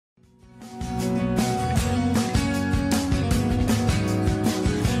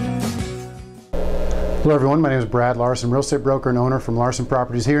Hello everyone, my name is Brad Larsen, real estate broker and owner from Larsen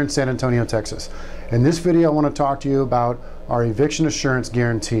Properties here in San Antonio, Texas. In this video I want to talk to you about our eviction assurance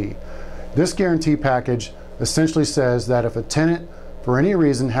guarantee. This guarantee package essentially says that if a tenant for any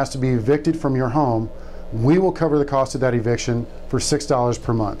reason has to be evicted from your home, we will cover the cost of that eviction for $6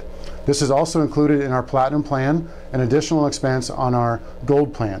 per month. This is also included in our Platinum plan and additional expense on our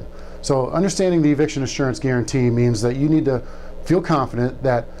Gold plan. So understanding the eviction assurance guarantee means that you need to feel confident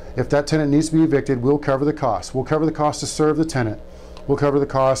that if that tenant needs to be evicted, we'll cover the cost. We'll cover the cost to serve the tenant. We'll cover the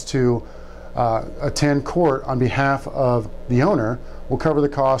cost to attend court on behalf of the owner. We'll cover the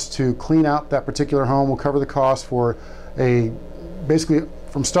cost to clean out that particular home. We'll cover the cost for basically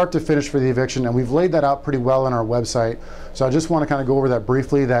from start to finish for the eviction, and we've laid that out pretty well on our website. So I just want to kind of go over that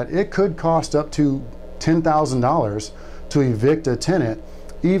briefly, that it could cost up to $10,000 to evict a tenant,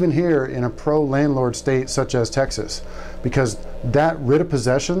 even here in a pro-landlord state such as Texas, because that writ of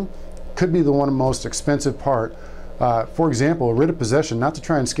possession could be the one most expensive part. For example, a writ of possession, not to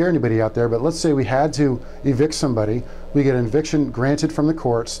try and scare anybody out there, but let's say we had to evict somebody, we get an eviction granted from the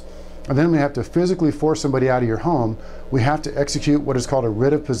courts, and then we have to physically force somebody out of your home. We have to execute what is called a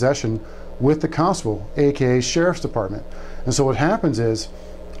writ of possession with the constable, aka Sheriff's Department. And so what happens is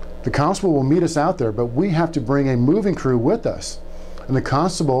the constable will meet us out there, but we have to bring a moving crew with us. And the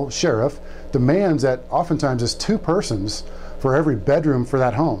constable, sheriff, demands that oftentimes it's 2 persons for every bedroom for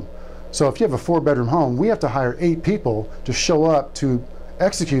that home. So if you have a 4-bedroom home, we have to hire 8 people to show up to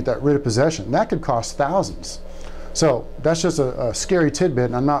execute that writ of possession. That could cost thousands. So that's just a scary tidbit,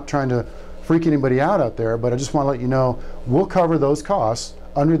 and I'm not trying to freak anybody out there, but I just want to let you know we'll cover those costs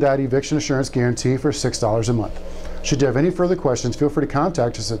under that eviction assurance guarantee for $6 a month. Should you have any further questions, feel free to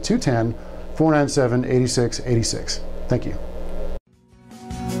contact us at 210-497-8686. Thank you.